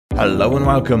Hello and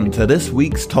welcome to this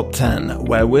week's Top 10,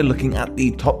 where we're looking at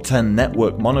the top 10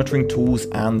 network monitoring tools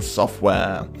and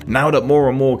software. Now that more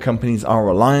and more companies are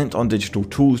reliant on digital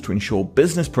tools to ensure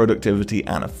business productivity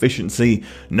and efficiency,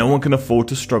 no one can afford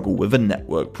to struggle with a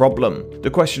network problem.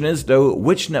 The question is, though,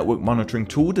 which network monitoring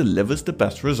tool delivers the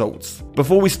best results?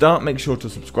 Before we start, make sure to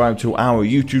subscribe to our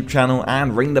YouTube channel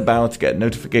and ring the bell to get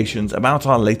notifications about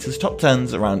our latest top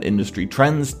 10s around industry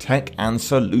trends, tech, and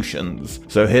solutions.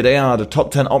 So here they are, the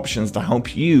top 10 options to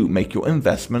help you make your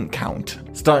investment count.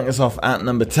 Starting us off at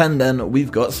number 10 then,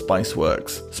 we've got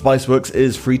Spiceworks. Spiceworks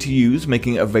is free to use,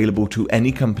 making it available to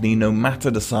any company no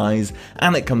matter the size,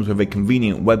 and it comes with a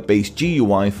convenient web-based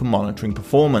GUI for monitoring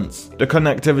performance. The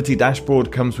connectivity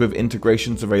dashboard comes with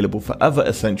integrations available for other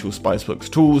essential Spiceworks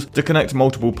tools to connect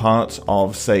multiple parts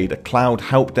of, say, the cloud,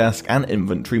 help desk, and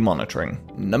inventory monitoring.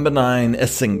 Number 9,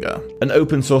 Isinga. An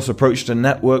open source approach to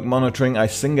network monitoring,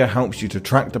 Isinga helps you to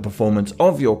track the performance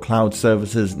of your cloud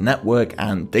services, network,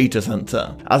 and data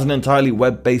center. As an entirely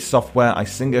web-based software,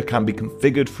 Isinga can be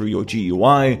configured through your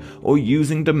GUI or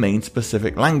using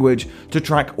domain-specific language to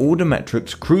track all the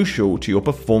metrics crucial to your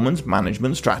performance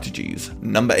management strategies.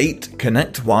 Number 8,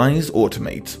 ConnectWise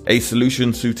Automate. A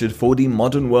solution suited for the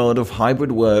modern world of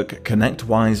hybrid work,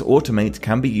 ConnectWise Automate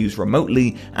can be used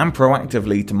remotely and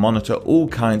proactively to monitor all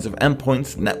kinds of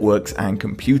endpoints, networks, and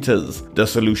computers. The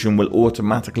solution will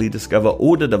automatically discover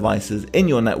all the devices in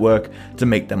your network to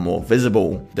make them more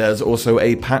visible. There's also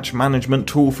a patch management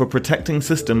tool for protecting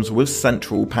systems with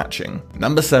central patching.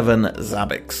 Number 7,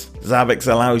 Zabbix.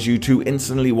 Zabbix allows you to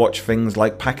instantly watch things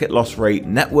like packet loss rate,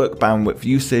 network bandwidth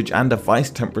usage, and device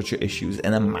temperature issues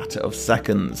in a matter of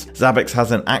seconds. Zabbix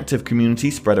has an active community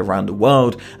spread around the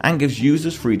world and gives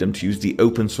users freedom to use the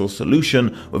open source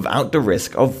solution without the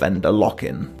risk of vendor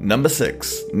lock-in. Number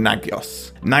 6,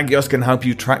 Nagios. Nagios can help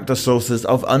you track the sources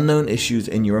of unknown issues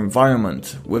in your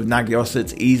environment. With Nagios,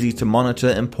 it's easy to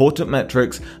monitor important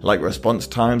metrics like response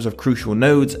times of crucial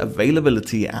nodes,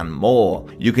 availability, and more.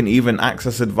 You can even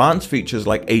access advanced features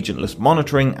like agentless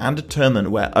monitoring and determine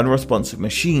where unresponsive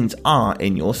machines are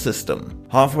in your system.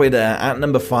 Halfway there at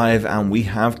number 5, and we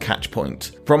have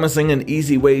Catchpoint. Promising an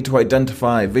easy way to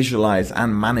identify, visualize,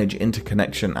 and manage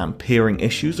interconnection and peering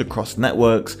issues across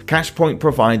networks, Catchpoint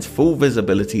provides full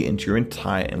visibility into your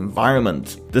entire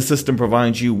environment. The system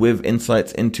provides you with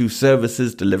insights into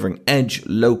services delivering edge,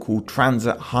 local,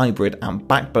 transit, hybrid, and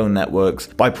backbone networks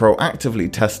by proactively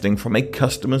testing from a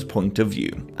customer's point of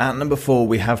view. At number 4,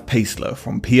 we have Paceler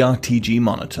from PRTG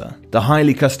Monitor. The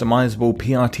highly customizable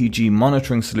PRTG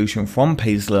monitoring solution from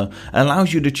Paceler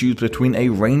allows you to choose between a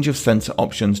range of sensor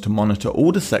options to monitor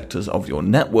all the sectors of your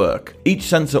network. Each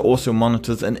sensor also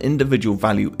monitors an individual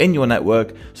value in your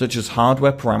network, such as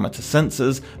hardware parameter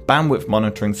sensors, bandwidth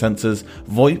monitoring sensors,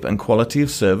 VoIP and quality of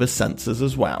service sensors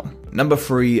as well. Number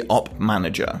 3, Op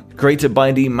Manager. Created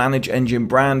by the Manage Engine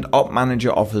brand, Op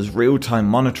Manager offers real-time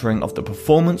monitoring of the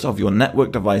performance of your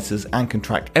network devices and can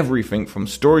track everything from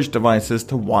storage devices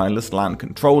to wireless LAN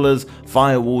controllers,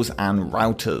 firewalls, and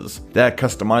routers. Their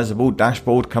customizable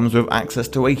dashboard comes with access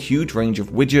to a huge range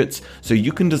of widgets, so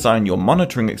you can design your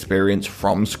monitoring experience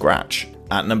from scratch.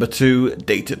 At number 2,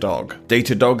 Datadog.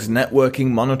 Datadog's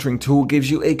networking monitoring tool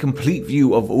gives you a complete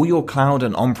view of all your cloud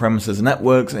and on-premises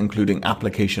networks, including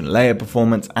application layer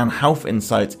performance and health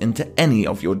insights into any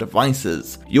of your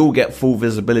devices. You'll get full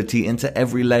visibility into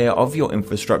every layer of your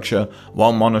infrastructure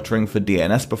while monitoring for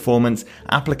DNS performance,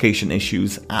 application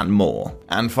issues, and more.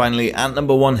 And finally, at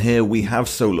number 1 here, we have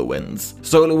SolarWinds.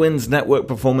 SolarWinds Network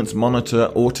Performance Monitor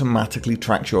automatically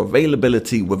tracks your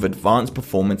availability with advanced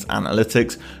performance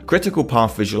analytics, critical path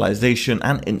visualization,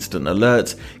 and instant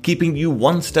alerts, keeping you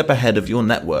one step ahead of your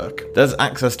network. There's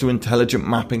access to intelligent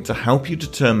mapping to help you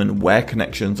determine where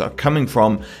connections are coming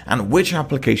from and which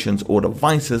applications or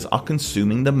devices are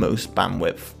consuming the most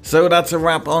bandwidth. So that's a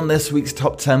wrap on this week's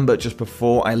top 10, but just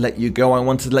before I let you go, I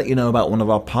wanted to let you know about one of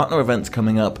our partner events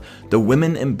coming up, the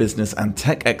Women in Business and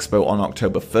Tech Expo on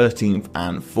October 13th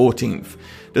and 14th.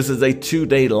 This is a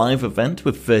 2-day live event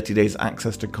with 30 days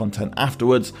access to content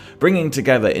afterwards, bringing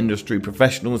together industry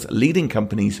professionals, leading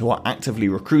companies who are actively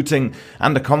recruiting,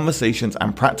 and the conversations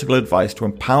and practical advice to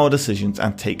empower decisions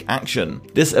and take action.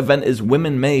 This event is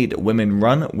women-made,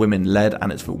 women-run, women-led,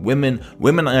 and it's for women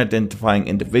identifying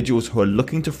individuals who are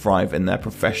looking to thrive in their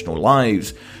professional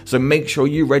lives. So make sure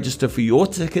you register for your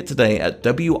ticket today at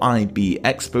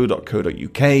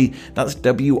wibexpo.co.uk. That's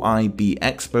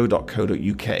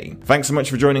wibexpo.co.uk. Thanks so much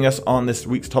for joining us on this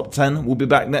week's Top 10. We'll be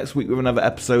back next week with another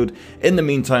episode. In the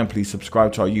meantime, please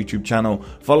subscribe to our YouTube channel,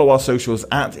 follow our socials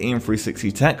at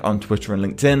EM360Tech on Twitter and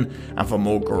LinkedIn, and for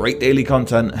more great daily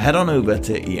content, head on over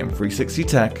to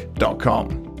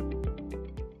em360tech.com.